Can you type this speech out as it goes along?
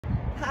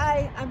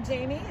Hi, I'm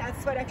Jamie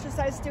at Sweat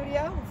Exercise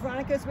Studio.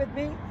 Veronica's with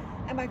me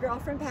and my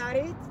girlfriend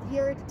Patty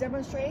here to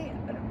demonstrate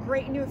a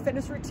great new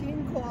fitness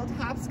routine called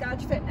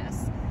Hopscotch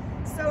Fitness.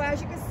 So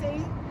as you can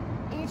see,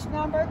 each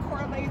number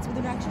correlates with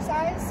an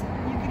exercise.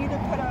 You can either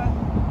put a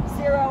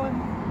 0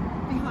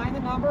 behind the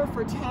number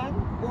for 10,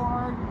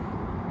 or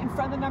in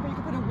front of the number you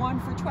can put a 1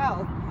 for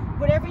 12.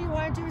 Whatever you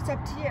want to do, it's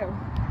up to you.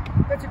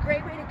 But it's a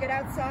great way to get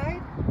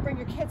outside, bring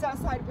your kids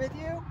outside with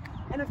you.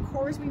 And of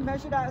course, we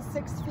measured out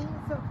 6 feet,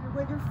 so if you're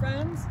with your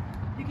friends,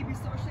 you can be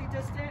socially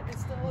distant and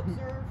still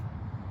observe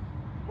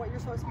what you're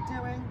supposed to be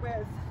doing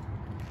with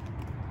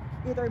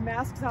either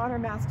masks on or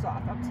masks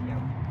off, up to you.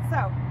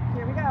 So,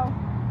 here we go.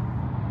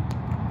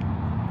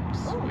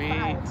 Sweet. Ooh,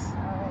 5.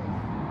 All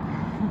right.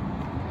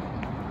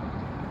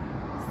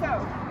 So,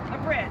 a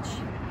bridge.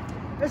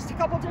 There's a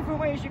couple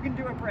different ways you can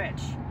do a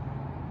bridge.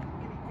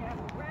 Getting down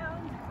and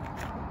around.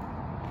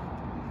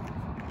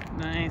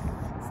 Nice.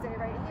 Stay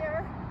right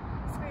here.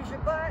 Squeeze your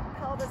butt,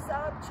 pelvis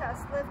up,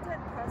 chest lifted,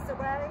 press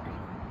away,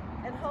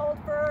 and hold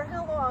for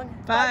how long?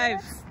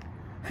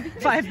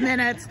 5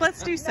 minutes.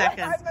 Let's do seconds.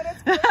 No, 5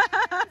 minutes.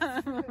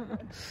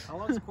 How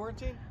long is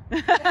quarantine?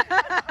 We'll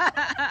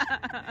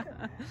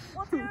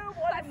do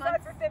one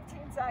set for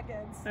 15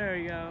 seconds. There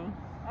you go.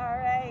 All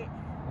right.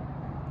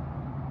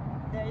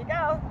 There you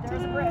go.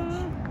 There's a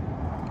bridge.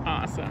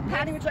 Awesome.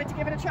 Patty, would you like to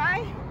give it a try?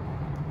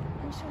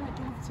 I'm sure I'd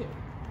love to.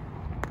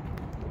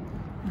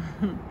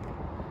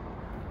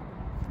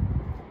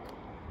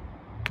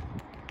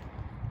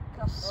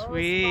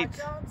 Sweet.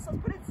 Squat jumps. Let's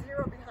put a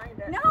 0 behind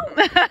it. No!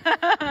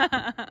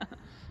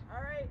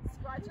 All right,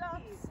 squat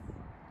jumps.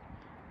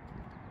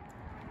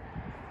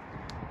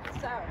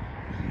 So,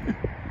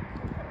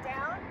 put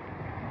down.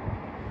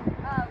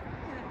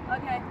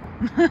 Okay.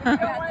 If you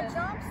don't want to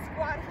jump,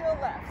 squat heel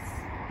lifts.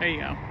 There you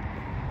go.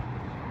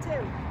 2,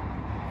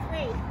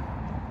 3,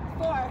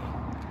 4,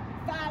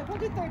 5. We'll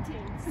do 13.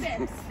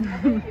 6,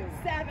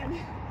 7,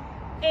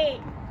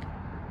 8,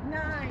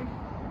 9,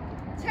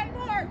 10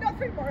 more. No,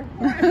 3 more.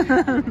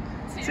 1,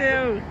 2,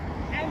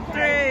 and 3.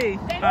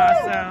 Thank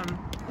Awesome.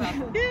 you.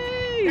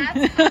 Yay!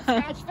 That's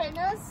Hopscotch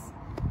Fitness.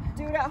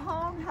 Do it at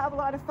home. Have a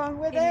lot of fun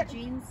with it.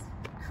 Jeans.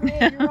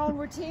 Create your own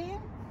routine.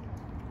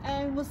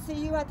 And we'll see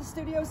you at the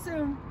studio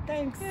soon.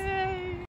 Thanks. Yay!